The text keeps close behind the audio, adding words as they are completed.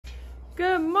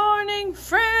Good morning,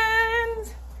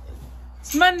 friends.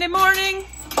 It's Monday morning,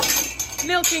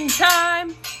 milking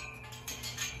time.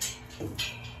 Come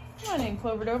on in,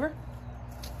 Clover Dover.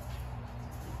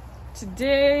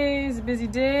 Today's a busy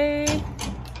day.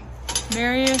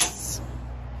 Marius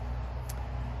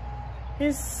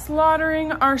is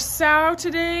slaughtering our sow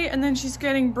today, and then she's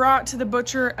getting brought to the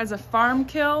butcher as a farm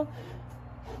kill.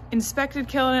 Inspected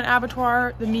kill in an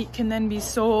abattoir, the meat can then be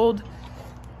sold.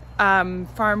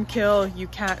 Farm kill, you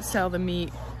can't sell the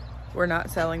meat. We're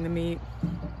not selling the meat.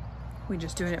 We're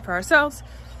just doing it for ourselves.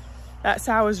 That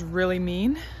sow is really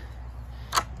mean.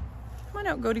 Come on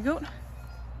out, goaty goat.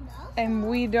 And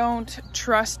we don't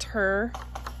trust her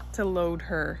to load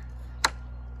her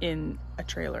in a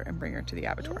trailer and bring her to the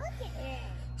abattoir.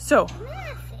 So,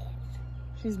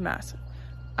 she's massive.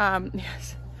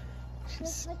 Yes,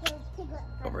 she's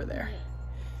over there.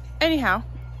 Anyhow,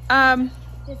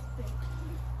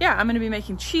 yeah, I'm gonna be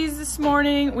making cheese this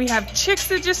morning. We have chicks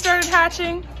that just started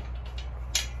hatching.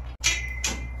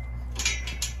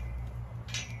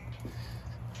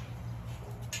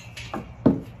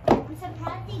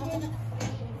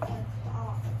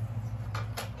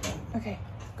 Okay,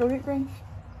 go get grain.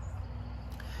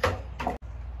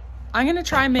 I'm gonna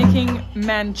try making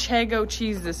manchego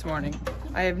cheese this morning.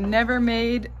 I have never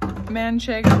made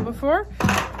manchego before.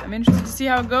 I'm interested to see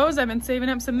how it goes. I've been saving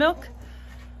up some milk.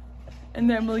 And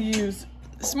then we'll use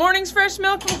this morning's fresh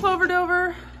milk from Clover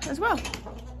Dover as well.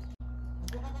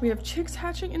 We have chicks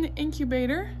hatching in the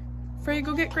incubator. Freya,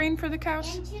 go get grain for the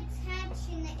cows. And chicks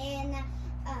hatching in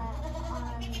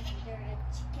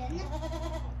chicken.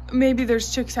 Maybe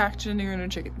there's chicks hatching in a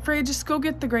chicken. Freya, just go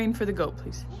get the grain for the goat,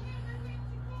 please.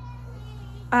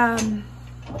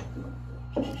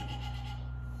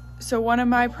 So one of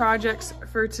my projects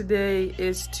for today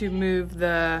is to move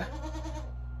the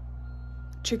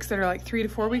chicks that are like 3 to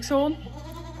 4 weeks old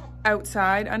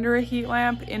outside under a heat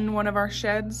lamp in one of our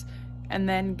sheds, and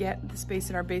then get the space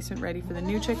in our basement ready for the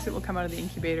new chicks that will come out of the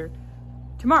incubator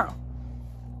tomorrow.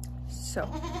 So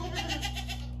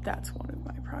that's one of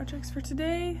my projects for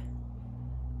today.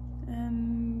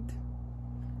 And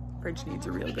fridge needs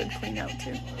a real good clean out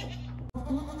too.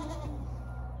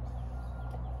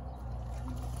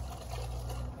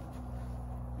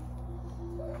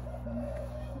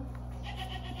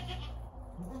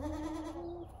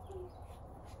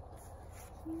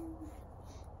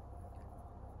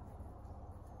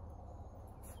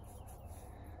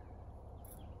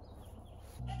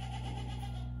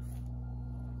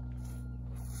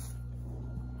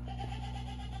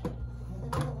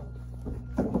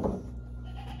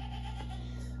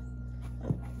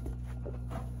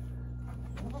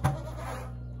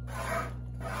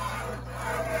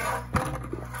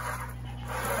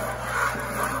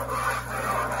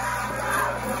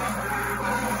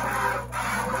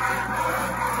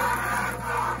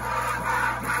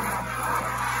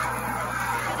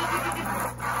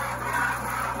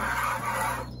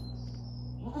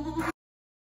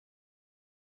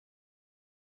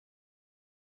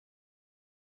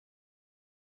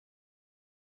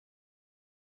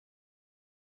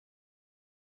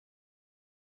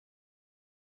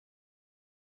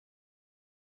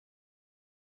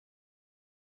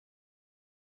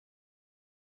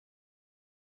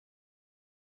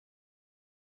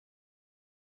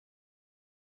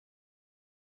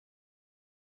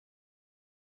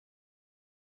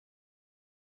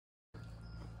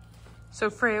 So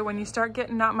Freya, when you start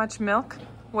getting not much milk,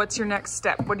 what's your next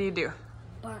step? What do you do?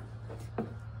 Bunt.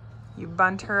 You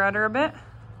bunt her udder a bit?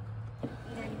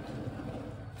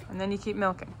 And then you keep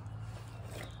milking.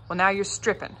 Well, now you're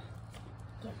stripping.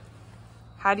 Yeah.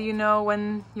 How do you know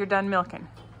when you're done milking?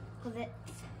 Because it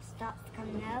stops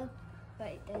coming out,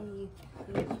 but then you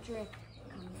strip, it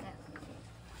comes out.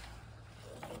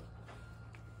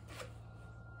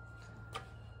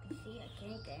 You see, I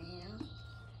can't get it out.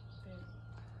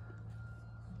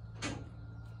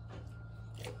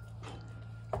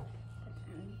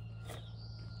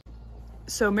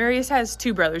 So Marius has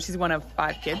 2 brothers. He's one of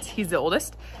 5 kids. He's the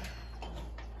oldest.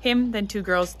 Him, then 2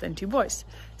 girls, then 2 boys.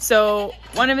 So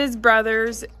one of his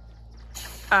brothers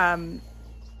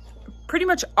pretty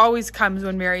much always comes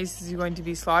when Marius is going to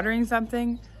be slaughtering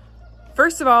something.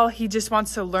 First of all, he just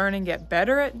wants to learn and get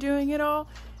better at doing it all.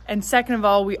 And second of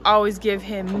all, we always give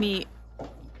him meat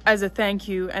as a thank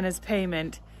you and as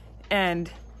payment.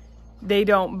 And they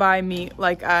don't buy meat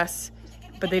like us,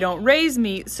 but they don't raise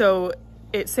meat, so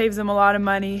it saves them a lot of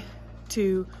money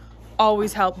to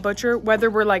always help butcher, whether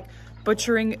we're like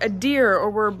butchering a deer or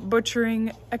we're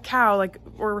butchering a cow, like,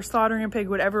 or we're slaughtering a pig,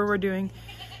 whatever we're doing.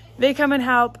 They come and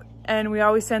help, and we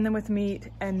always send them with meat,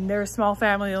 and they're a small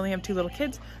family, they only have 2 little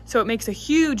kids, so it makes a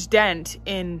huge dent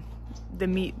in the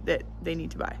meat that they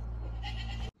need to buy.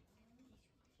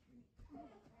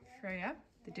 Freya,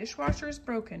 the dishwasher is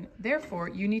broken, therefore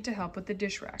you need to help with the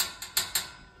dish rack.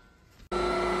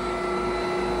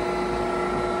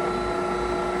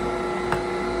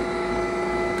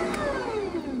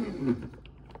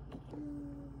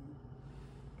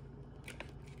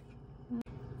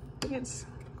 It's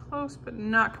close, but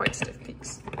not quite stiff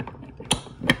peaks.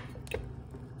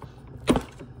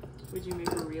 Would you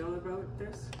make a reel about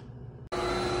this?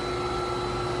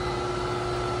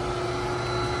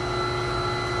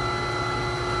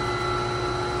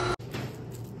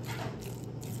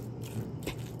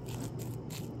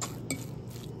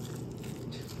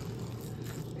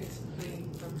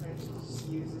 Explain sometimes she just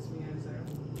uses me as a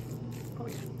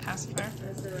Pacifier.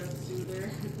 as a soother.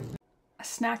 A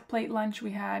snack plate lunch,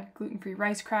 we had gluten-free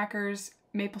rice crackers,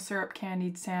 maple syrup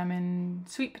candied salmon,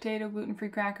 sweet potato gluten-free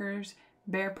crackers,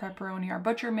 bear pepperoni our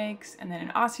butcher makes, and then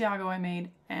an Asiago I made,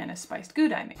 and a spiced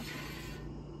gouda I made.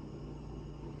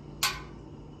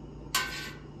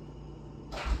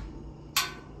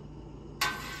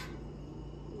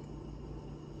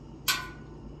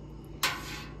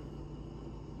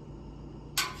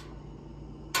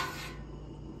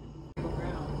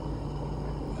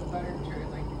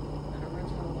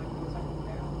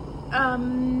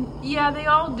 Yeah, they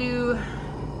all do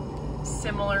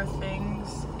similar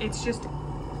things. It's just,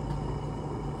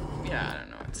 yeah, I don't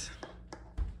know. It's,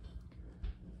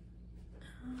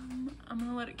 I'm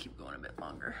gonna let it keep going a bit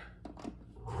longer.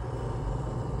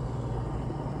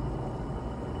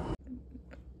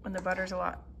 When the butter's a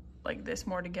lot like this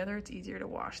more together, it's easier to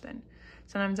wash then.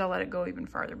 Sometimes I'll let it go even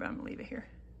farther, but I'm gonna leave it here.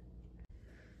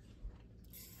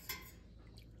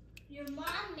 Your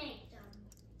mom made them.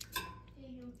 Do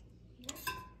you?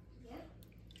 Yep.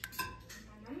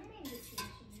 My mom made the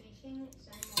cheese. She's making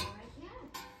some more right now.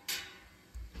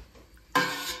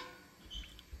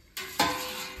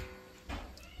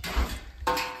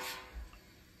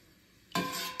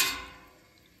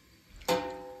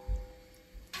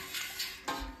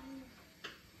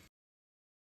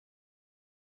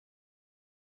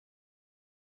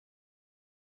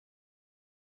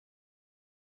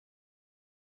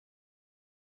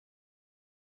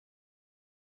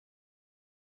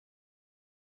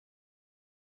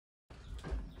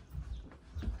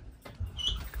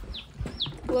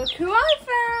 Look who I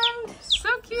found! So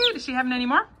cute. Is she having any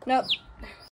more? Nope.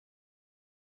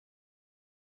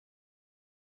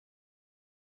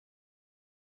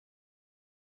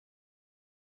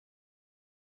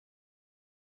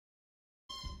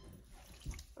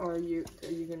 Or are you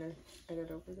gonna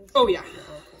edit over this? Oh yeah.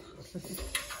 Was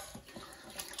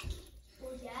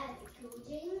that the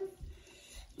coating?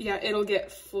 Yeah, it'll get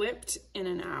flipped in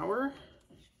an hour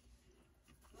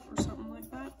or something like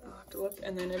that. I'll have to look,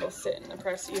 and then it'll sit in the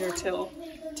press either till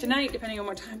tonight, depending on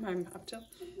what time I'm up till.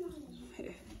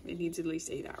 It needs at least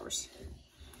 8 hours.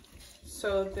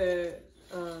 So the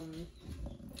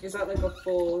is that like a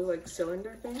full like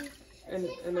cylinder thing, and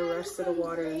the rest of the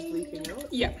water is leaking out?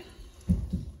 Yeah.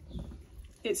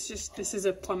 It's just, this is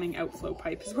a plumbing outflow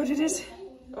pipe is what it is.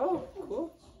 Oh,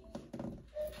 cool.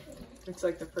 It's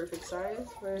like the perfect size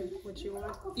for what you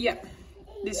want. Yeah.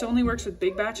 This only works with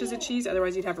big batches of cheese,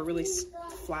 otherwise you'd have a really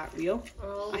flat wheel.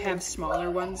 Oh, I have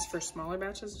smaller ones for smaller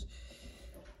batches.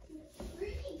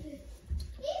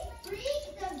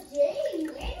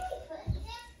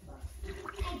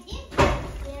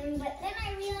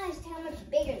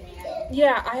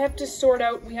 Yeah, I have to sort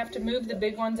out, we have to move the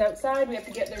big ones outside, we have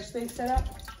to get their space set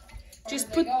up.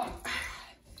 Just put...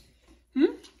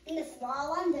 In the small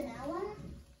one, the now one?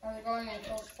 Are they going in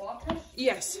close swappers?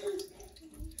 Yes.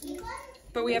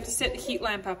 But we have to set the heat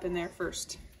lamp up in there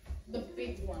first. The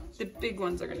big ones. The big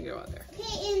ones are gonna go out there. Do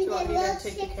you want me to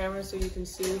take the camera so you can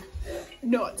see?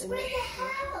 No, it's... Where's the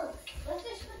house? Let's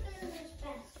just put them in this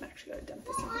bed. I actually gotta dump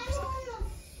this in I here. want to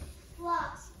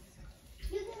floss.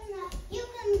 You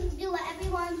can do whatever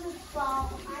you want to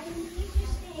fall. I can keep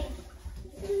your thing.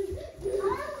 I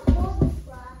don't hold the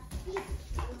floss.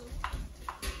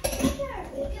 Here,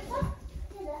 you can put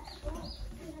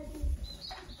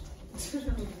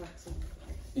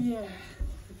Yeah.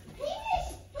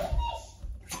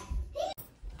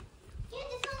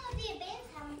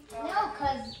 No,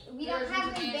 because we don't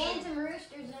have any bands and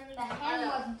roosters, and the hen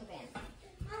wasn't a band.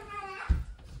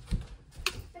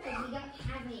 Because we don't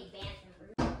have any bands and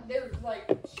roosters. They're like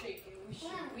shaking.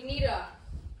 We need a...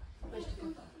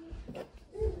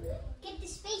 Get the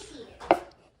space heater.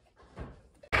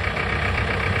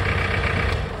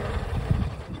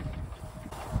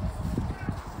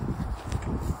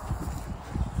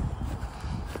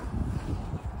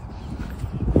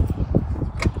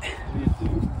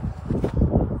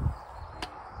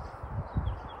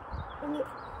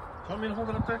 want me to hold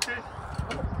it up there, Kate?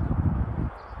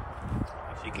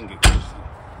 If you can get close.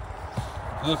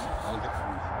 Okay, I'll get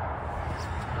from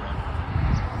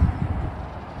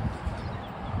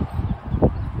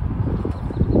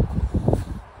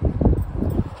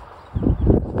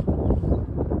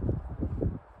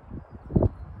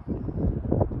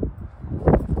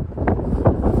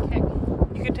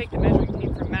You can take the measuring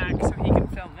tape from Max so he can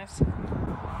film this.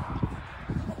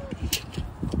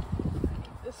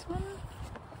 This one?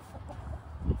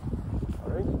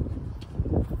 Alright.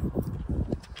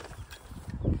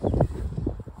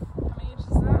 How many inches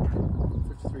is that?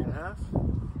 53 and a half.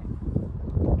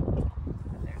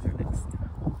 And there's our next.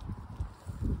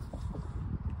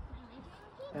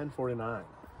 And 49.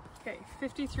 Okay,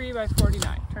 53 by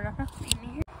 49. Turn it up now.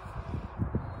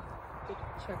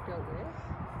 Checked out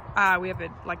where? We have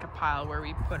like a pile where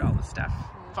we put all the stuff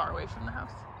far away from the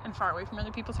house and far away from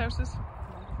other people's houses.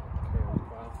 Okay,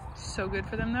 wow. So good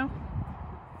for them though.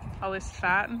 All this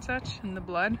fat and such and the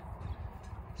blood.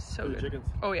 So For the good. chickens.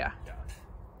 Oh yeah. Yeah.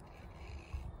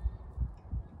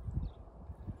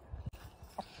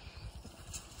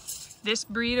 This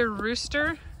breed of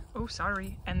rooster, oh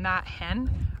sorry, and that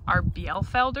hen are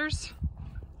Bielefelders,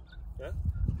 Yeah?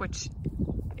 which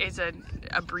is a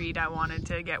breed I wanted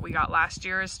to get. We got last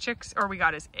year as chicks, or we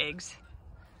got as eggs.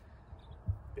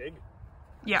 Big?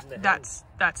 Yeah, Isn't it that's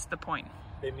the point.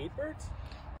 They meat birds?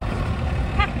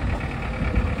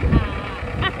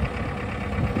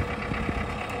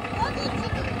 Look at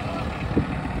chicken.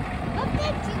 Look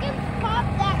at chicken pop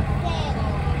that tail.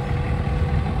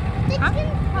 The Huh?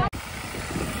 chicken pop.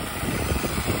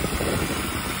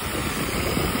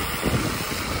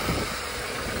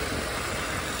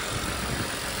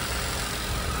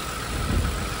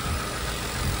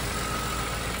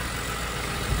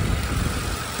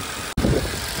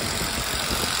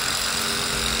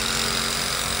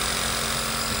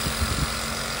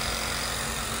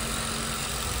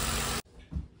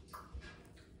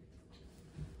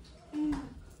 So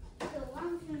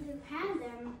long since we've had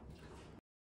them.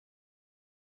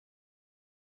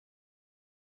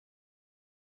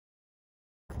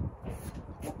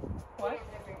 What?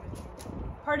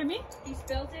 Pardon me? You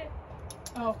spilled it?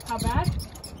 Oh, how bad? Not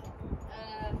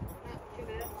too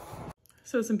bad.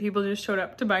 So some people just showed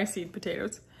up to buy seed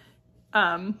potatoes.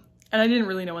 And I didn't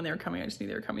really know when they were coming. I just knew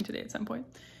they were coming today at some point.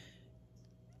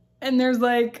 And there's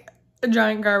like a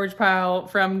giant garbage pile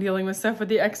from dealing with stuff with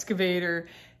the excavator.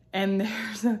 And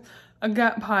there's a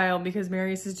gut pile because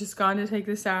Marius has just gone to take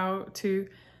this out to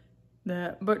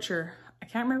the butcher. I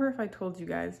can't remember if I told you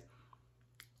guys.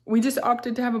 We just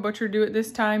opted to have a butcher do it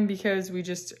this time because we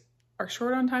just are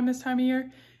short on time this time of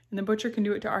year. And the butcher can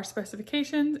do it to our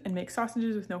specifications and make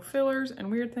sausages with no fillers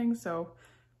and weird things. So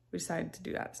we decided to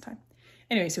do that this time.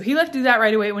 Anyway, so he left to do that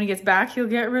right away. When he gets back, he'll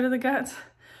get rid of the guts.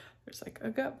 There's like a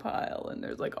gut pile and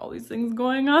there's like all these things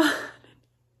going on.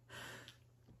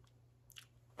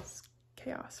 It's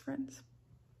chaos, friends.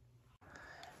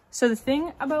 So the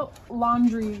thing about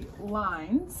laundry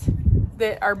lines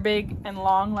that are big and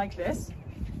long like this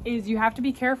is you have to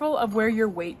be careful of where your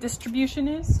weight distribution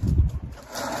is.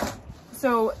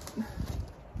 So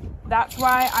that's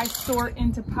why I sort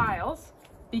into piles,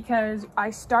 because I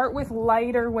start with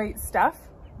lighter weight stuff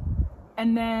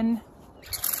and then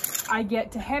I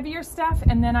get to heavier stuff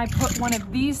and then I put one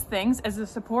of these things as a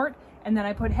support and then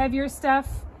I put heavier stuff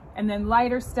and then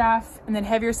lighter stuff and then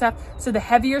heavier stuff. So the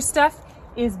heavier stuff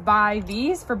is by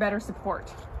these for better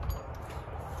support.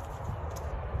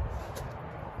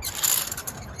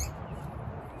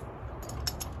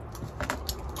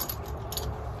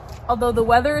 Although the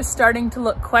weather is starting to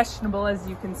look questionable, as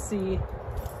you can see.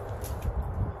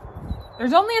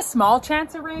 There's only a small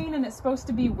chance of rain and it's supposed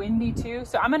to be windy too.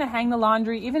 So I'm gonna hang the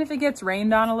laundry, even if it gets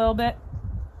rained on a little bit.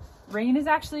 Rain is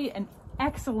actually an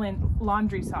excellent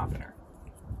laundry softener.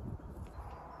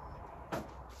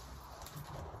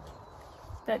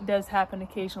 That does happen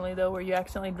occasionally though, where you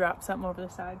accidentally drop something over the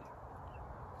side.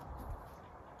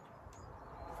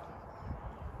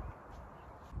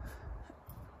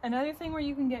 Another thing where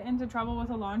you can get into trouble with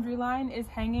a laundry line is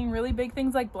hanging really big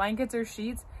things like blankets or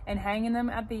sheets and hanging them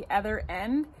at the other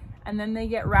end, and then they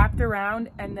get wrapped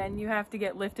around and then you have to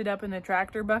get lifted up in the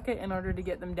tractor bucket in order to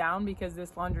get them down because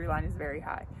this laundry line is very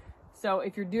high. So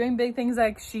if you're doing big things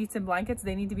like sheets and blankets,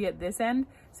 they need to be at this end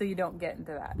so you don't get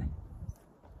into that.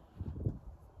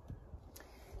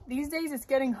 These days it's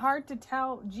getting hard to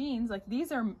tell jeans. Like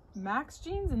these are Mac's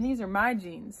jeans and these are my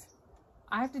jeans.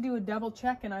 I have to do a double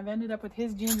check and I've ended up with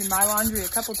his jeans in my laundry a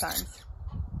couple times.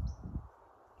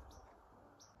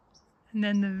 And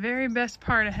then the very best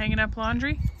part of hanging up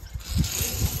laundry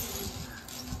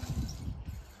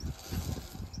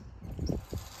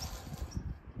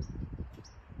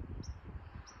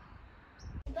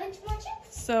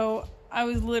So I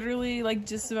was literally like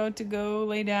just about to go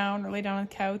lay down on the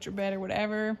couch or bed or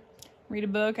whatever, read a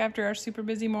book after our super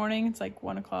busy morning. It's like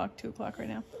 1 o'clock, 2 o'clock right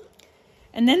now.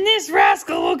 And then this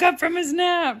rascal woke up from his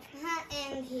nap.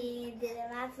 And he didn't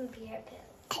have some peer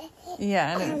pills.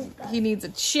 Yeah, and he needs a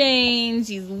change.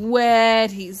 He's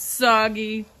wet. He's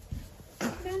soggy.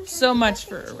 So much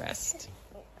for a rest.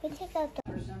 We take out the...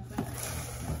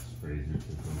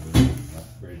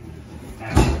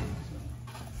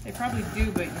 They probably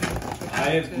do, but I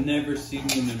have never seen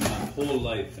one in my whole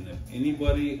life, and if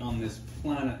anybody on this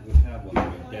planet would have one,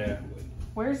 my dad would.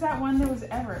 Where's that one that was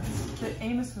Everett that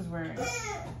Amos was wearing?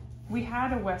 We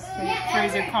had a West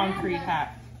Fraser concrete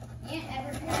hat. Yeah,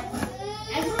 Everett,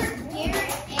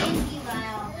 Garrett, and Eli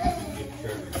all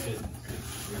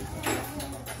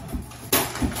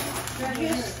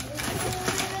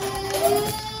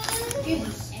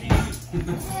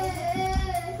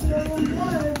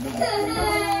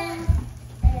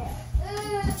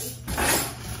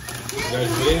You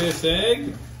guys weigh this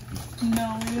egg?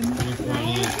 No, we didn't.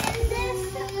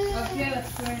 3.8. Okay,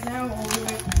 let's go right now. We'll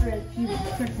wait for a few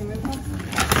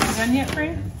seconds. Done yet,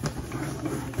 Frank?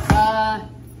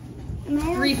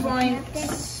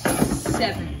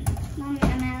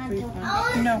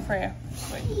 3.7. No, Freya.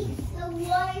 Wait.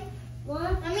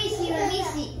 Let me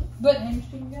see. But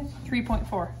hamster guess?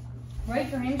 3.4. Right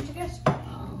for hamster guess?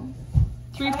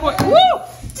 3 point. Woo!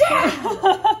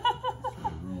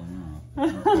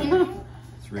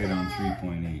 It's right on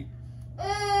 3.8. I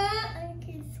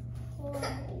can score.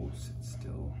 Oh, sit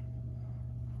still.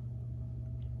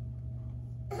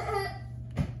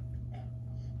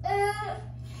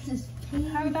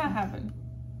 How did that happen?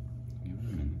 Give it a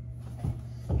minute.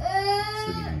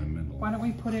 Sitting in the middle. Why don't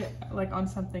we put it like on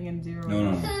something and zero?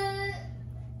 No.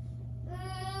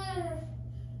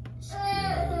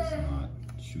 Scale is not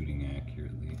shooting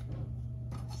accurately.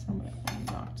 Somebody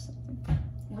knocked something.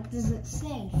 What does it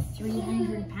say?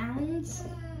 300 pounds?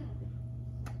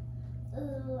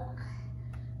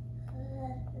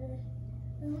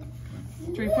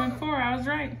 3.4. I was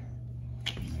right.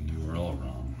 You were all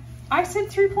wrong. I said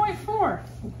 3.4.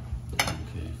 Okay.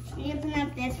 You open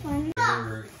up this one. They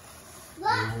were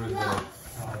the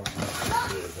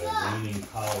reigning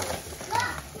power at the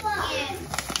time.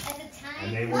 At the time.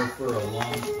 And they were for a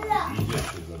long time.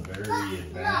 Egypt is a very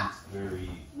advanced, very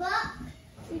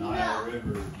Nile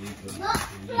River gave them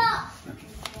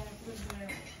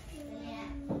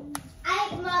I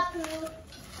love you.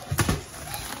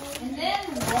 And then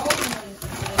rolling.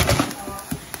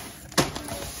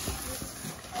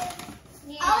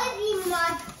 I would be my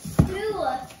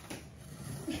food.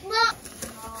 Look.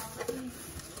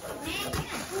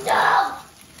 No.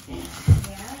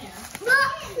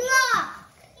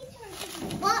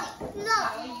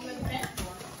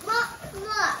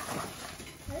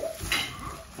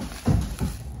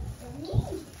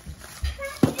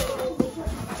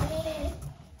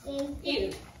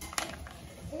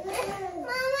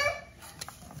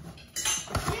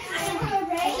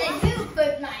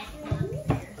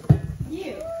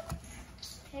 Ew.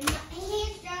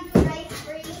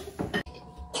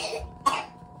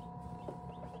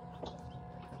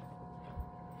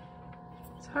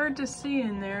 It's hard to see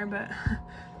in there, but...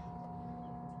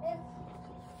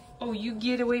 Oh, you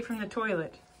get away from the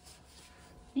toilet.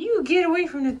 You get away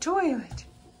from the toilet.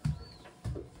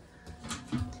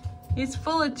 It's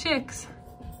full of chicks.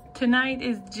 Tonight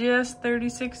is just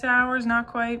 36 hours, not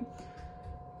quite.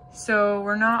 So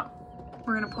we're gonna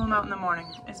pull them out in the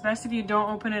morning. It's best if you don't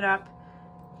open it up.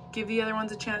 Give the other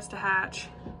ones a chance to hatch.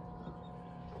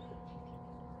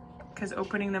 Because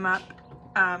opening them up,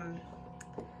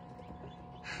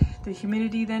 the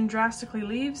humidity then drastically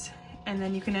leaves, and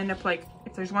then you can end up like,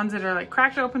 if there's ones that are like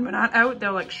cracked open but not out,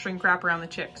 they'll like shrink wrap around the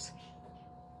chicks.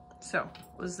 So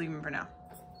we'll just leave them for now.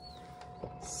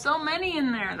 So many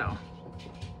in there though.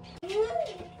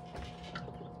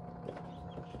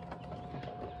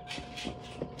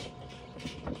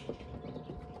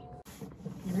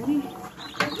 Ready?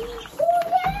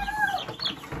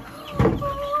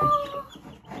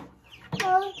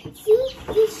 Oh, see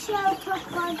this shell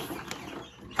Telkwa.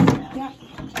 Yeah.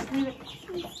 Leave it.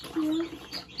 It's cute.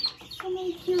 So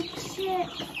many cute shit.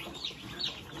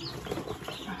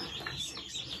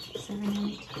 7,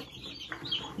 8,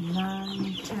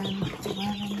 9, 10,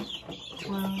 11,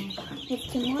 12,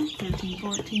 15 more. 13,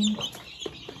 14,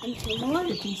 And 2 more.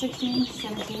 15, 16,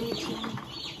 17, 18,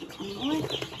 2 more.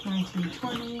 19,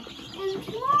 20, And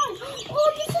 2 more.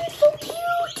 Oh, this is so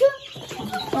cute.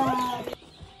 25.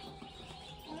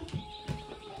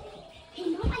 You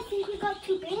know, I think we got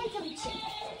 2 bands of chicks.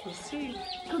 We'll see.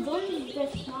 Because one is the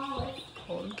smallest.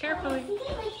 Hold them I carefully. think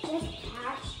it might just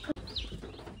hatch.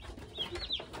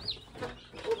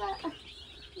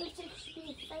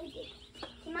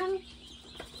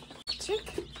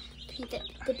 magic to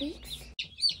the beaks.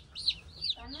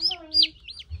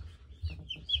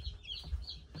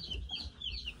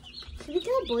 Should we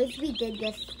tell the boys we did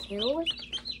this too?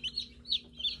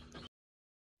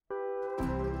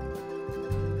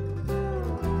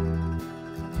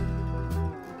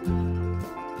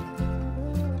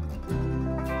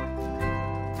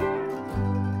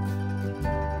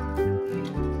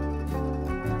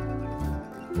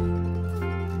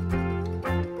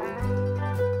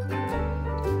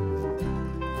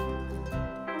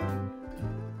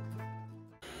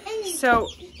 So,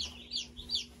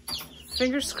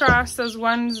 fingers crossed those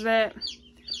ones that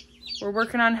we're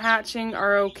working on hatching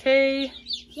are okay.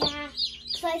 Yeah,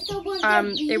 so I still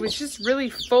want it was just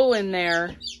really full in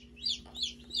there.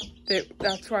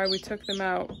 That's why we took them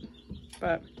out.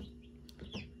 But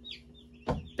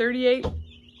 38,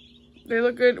 they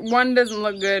look good. One doesn't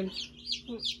look good.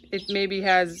 It maybe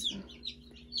has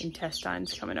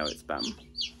intestines coming out its bum,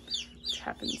 which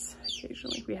happens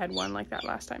occasionally. We had one like that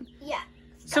last time. Yeah.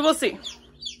 So we'll see.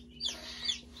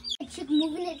 It's just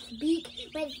moving its beak,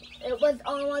 but it was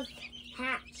almost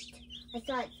hatched. I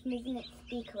saw it's moving its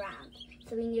beak around,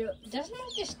 so we knew. Doesn't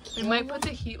it just We might put the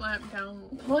heat lamp down.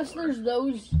 Plus, there's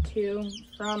those two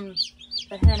from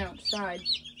the hen outside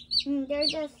They're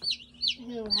just.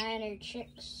 who had her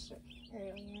chicks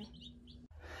earlier.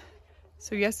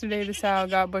 So yesterday the sow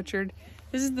got butchered.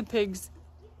 This is the pig's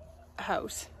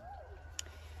house.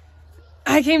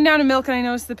 I came down to milk and I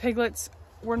noticed the piglets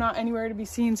were not anywhere to be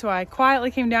seen, so I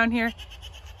quietly came down here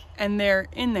and they're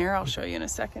in there. I'll show you in a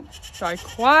second. So I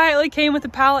quietly came with the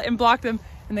pallet and blocked them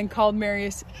and then called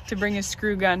Marius to bring his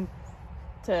screw gun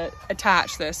to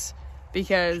attach this,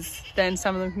 because then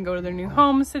some of them can go to their new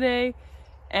homes today.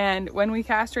 And when we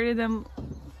castrated them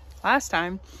last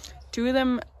time, 2 of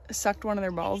them sucked one of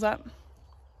their balls up,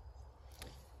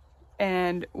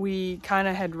 and we kind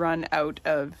of had run out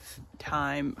of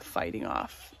time fighting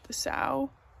off the sow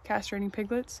castrating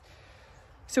piglets.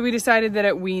 So we decided that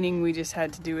at weaning we just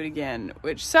had to do it again,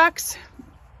 which sucks.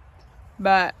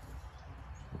 But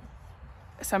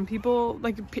some people,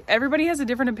 like, everybody has a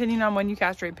different opinion on when you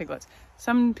castrate piglets.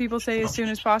 Some people say as soon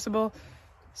as possible.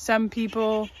 Some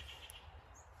people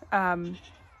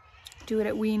do it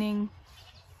at weaning.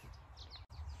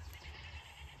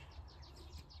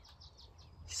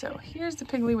 So here's the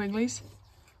Piggly Wigglies.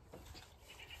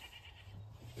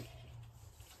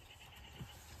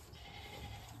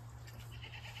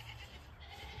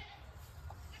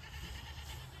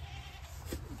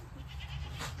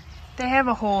 They have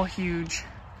a whole huge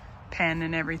pen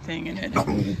and everything, and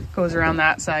it goes around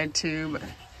that side too, but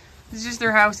it's just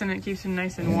their house and it keeps them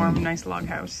nice and warm. Nice log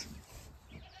house.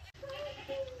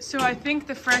 So I think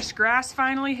the fresh grass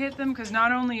finally hit them, because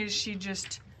not only is she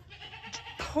just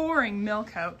pouring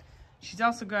milk out, she's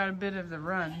also got a bit of the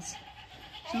runs.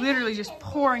 She's literally just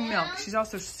pouring milk. She's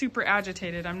also super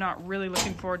agitated. I'm not really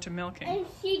looking forward to milking. And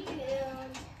she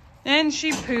pooed. And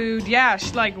she pooed. Yeah,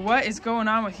 she's like, what is going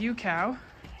on with you, cow?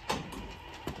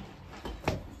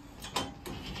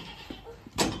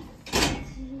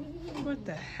 What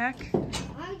the heck?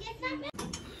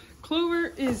 Clover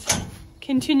is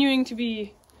continuing to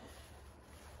be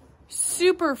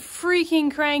super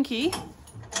freaking cranky.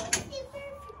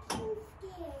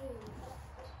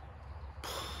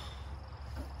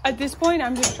 At this point,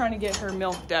 I'm just trying to get her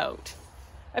milked out.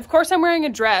 Of course, I'm wearing a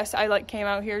dress. I came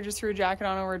out here, just threw a jacket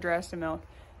on over a dress to milk.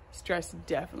 This dress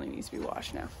definitely needs to be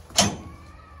washed now.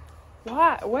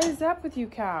 What? What is up with you,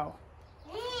 cow?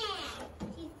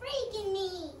 She's freaking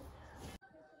me.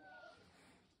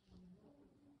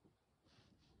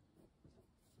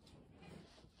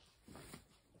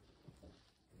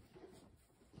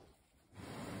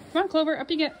 Come on, Clover, up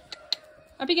you get.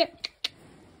 Up you get.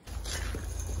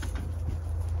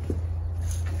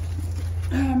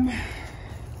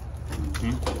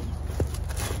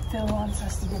 Phil wants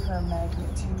us to give her a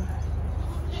magnet too.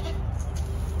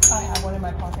 I have one in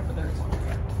my pocket, but there's one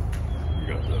here. You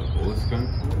got the bullets gun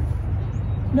for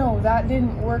it? No, that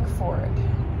didn't work for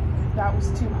it. That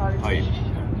was too hard. Pipe.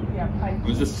 Yeah, pipe.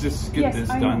 Well, just get Yes, this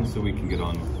I done know. so we can get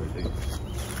on with our day.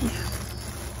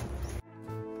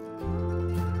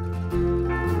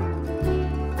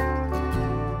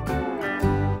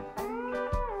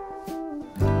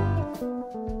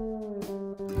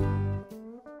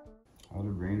 How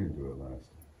did Rainer do it last?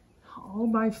 All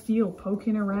by feel,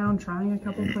 poking around, trying a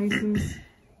couple places.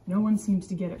 No one seems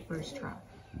to get it first try.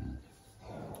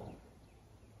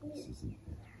 This isn't.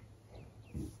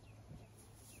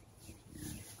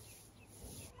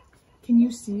 Can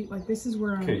you see? Like, this is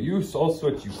where I'm. Okay, I'll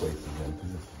switch you places then,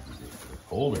 because this is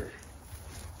colder.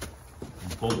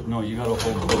 Hold it. No, you gotta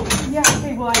hold the book. Yeah,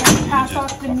 okay, well I have to pass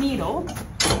off the needle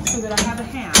so that I have a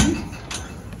hand.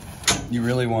 You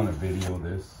really want to video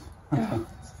this?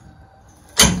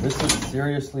 This is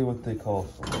seriously what they call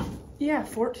for. Yeah,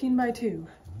 14 by 2.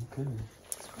 Okay.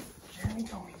 Jeremy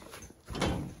going.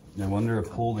 I wonder if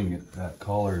holding it, that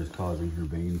collar is causing her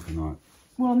vein to not.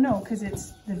 Well, no, because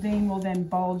it's the vein will then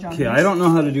bulge on. Okay, I don't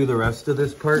know how to do the rest of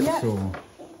this part, Yeah. so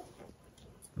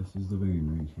this is the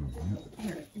vein right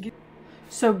here. Here.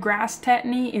 So grass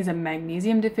tetany is a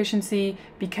magnesium deficiency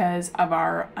because of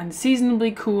our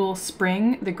unseasonably cool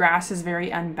spring. The grass is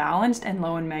very unbalanced and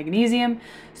low in magnesium.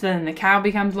 So then the cow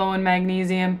becomes low in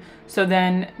magnesium. So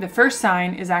then the first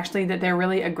sign is actually that they're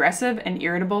really aggressive and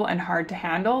irritable and hard to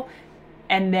handle.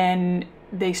 And then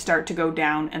they start to go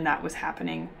down, and that was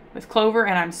happening with Clover.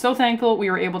 And I'm so thankful we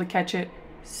were able to catch it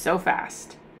so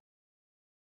fast.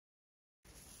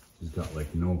 She's got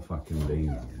like no fucking vein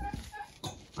here.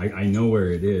 I know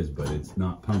where it is, but it's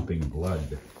not pumping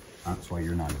blood. That's why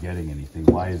you're not getting anything.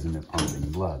 Why isn't it pumping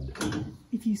blood?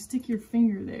 If you stick your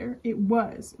finger there, it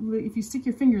was. If you stick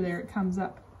your finger there, it comes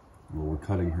up. Well, we're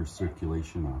cutting her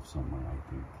circulation off somewhere, I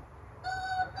think.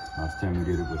 Last time we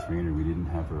did it with Rainer, we didn't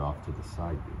have her off to the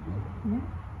side, did we? Yeah.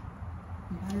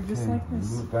 You had her just like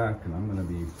this. Move back, and I'm gonna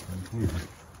be right here.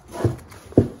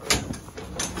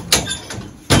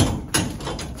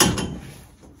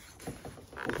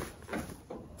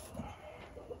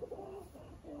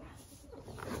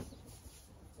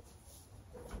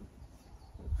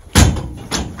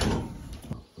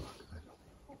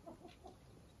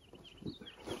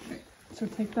 So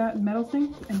take that metal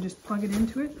thing and just plug it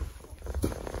into it.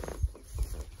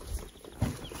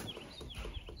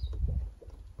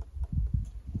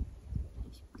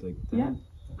 Like that? Yeah.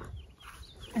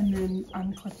 And then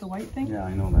unclip the white thing. Yeah,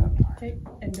 I know that part. Okay,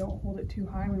 and don't hold it too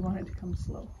high. We want it to come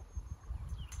slow.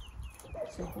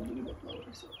 So hold it a bit lower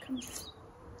so it comes.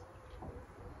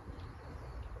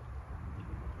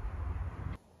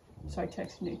 So I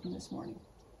texted Nathan this morning.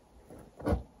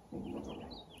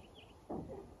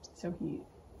 So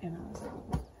and I was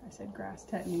like, I said grass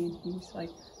tetany, and he was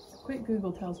like, a quick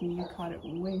Google tells me you caught it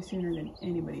way sooner than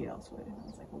anybody else would. And I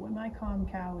was like, well, when my calm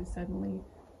cow is suddenly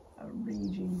a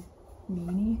raging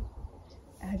meanie,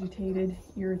 agitated,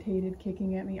 irritated,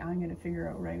 kicking at me, I'm going to figure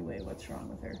out right away what's wrong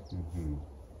with her. Mm-hmm.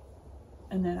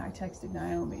 And then I texted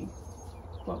Naomi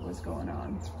what was going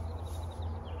on.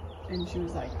 And she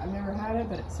was like, I've never had it,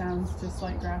 but it sounds just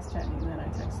like grass tetany. And then I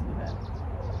texted the vet.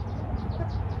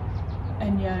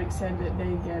 And Yannick said that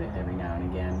they get it every now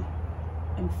and again.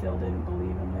 And Phil didn't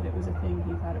believe him that it was a thing.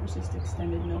 He thought it was just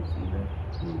extended milk fever.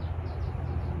 Mm.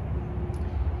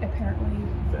 Apparently.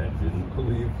 That didn't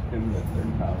believe him that their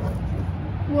cow.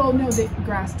 Well, no, that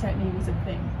grass tetany was a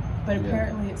thing. But Yeah.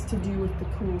 apparently it's to do with the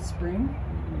cool spring.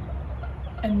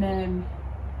 Mm-hmm. And then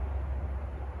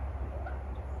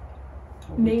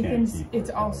Well, we can't Nathan's, keep it's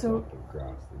our cows also, off of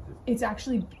grass. They just, it's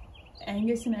actually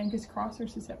Angus and Angus Cross are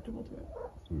susceptible to it.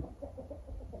 Hmm.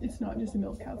 It's not just a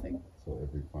milk cow thing. So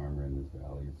every farmer in this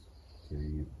valley is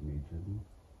getting it majorly.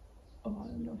 A lot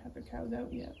of them don't have their cows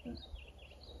out yet, but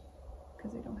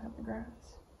because they don't have the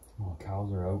grass. Well,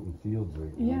 cows are out in fields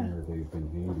right now, Yeah. where they've been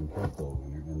hay and kept all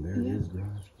winter, and there Yeah. is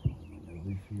grass growing in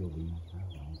every field in this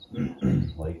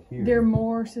valley. Like here. They're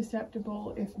more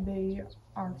susceptible if they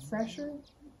are fresher,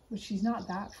 but she's not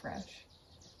that fresh.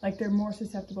 Like they're more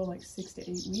susceptible like 6 to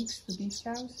 8 weeks for beef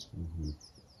cows. Mm-hmm.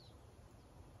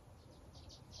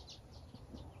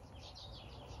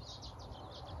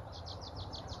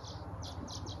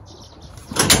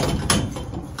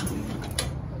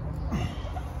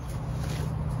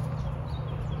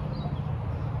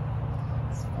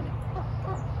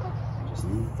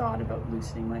 Thought about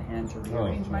loosening my hand to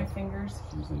rearrange my fingers.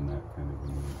 She's in that kind of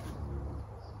mood.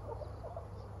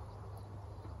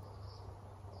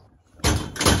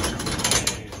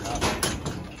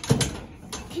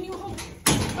 Can you hold?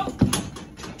 Oh.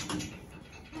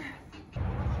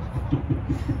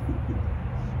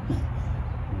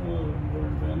 Oh,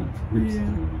 Lord, man.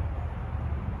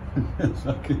 It's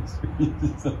fucking sweet.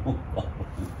 It's so long.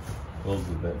 Hold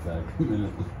the vet back a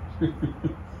minute.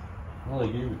 Well, I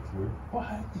gave it to her.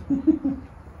 What?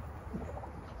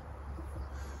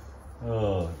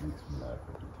 Oh, it makes me laugh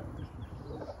every time I think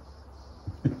about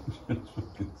it. Just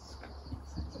fucking squeeze.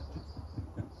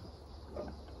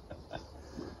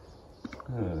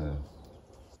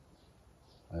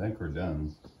 I think we're done.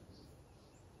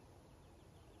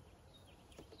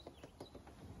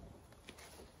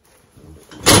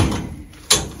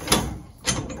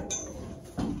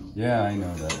 Yeah, I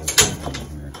know that was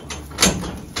here.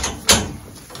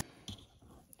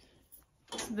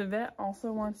 The vet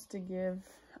also wants to give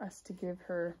us to give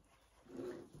her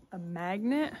a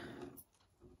magnet.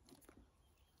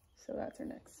 So that's our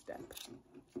next step.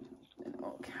 And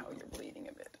oh cow, you're bleeding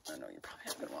a bit. I know you're probably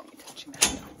not gonna want me touching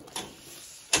that now.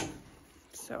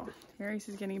 So Marius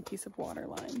is getting a piece of water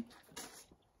line.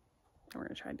 And we're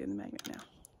gonna try doing the magnet now.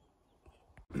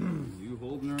 You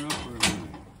holding her up or am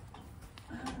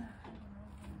I?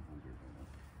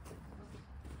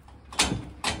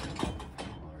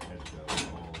 Our head goes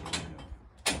all the way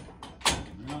up.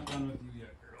 We're not done with you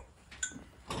yet, girl.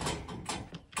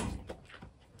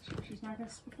 She's not gonna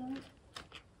spit on it?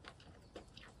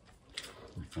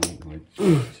 It sounds like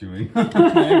chewing.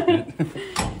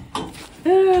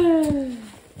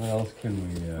 What else can we,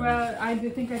 Well, I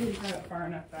think I didn't throw it far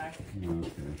enough back. Okay.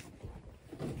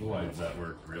 Otherwise, that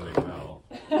worked really well.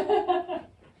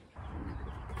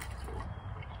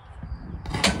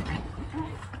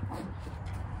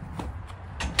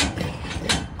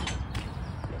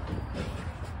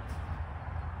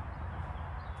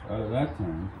 Out of that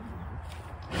time.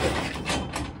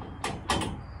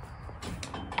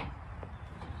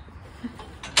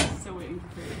 Still waiting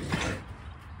for you to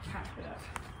cap it up.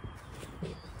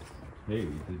 Hey,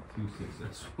 we did 2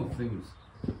 successful things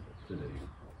today.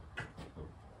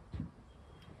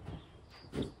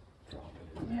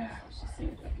 Yeah, I was just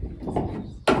seeing if I could get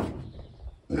some.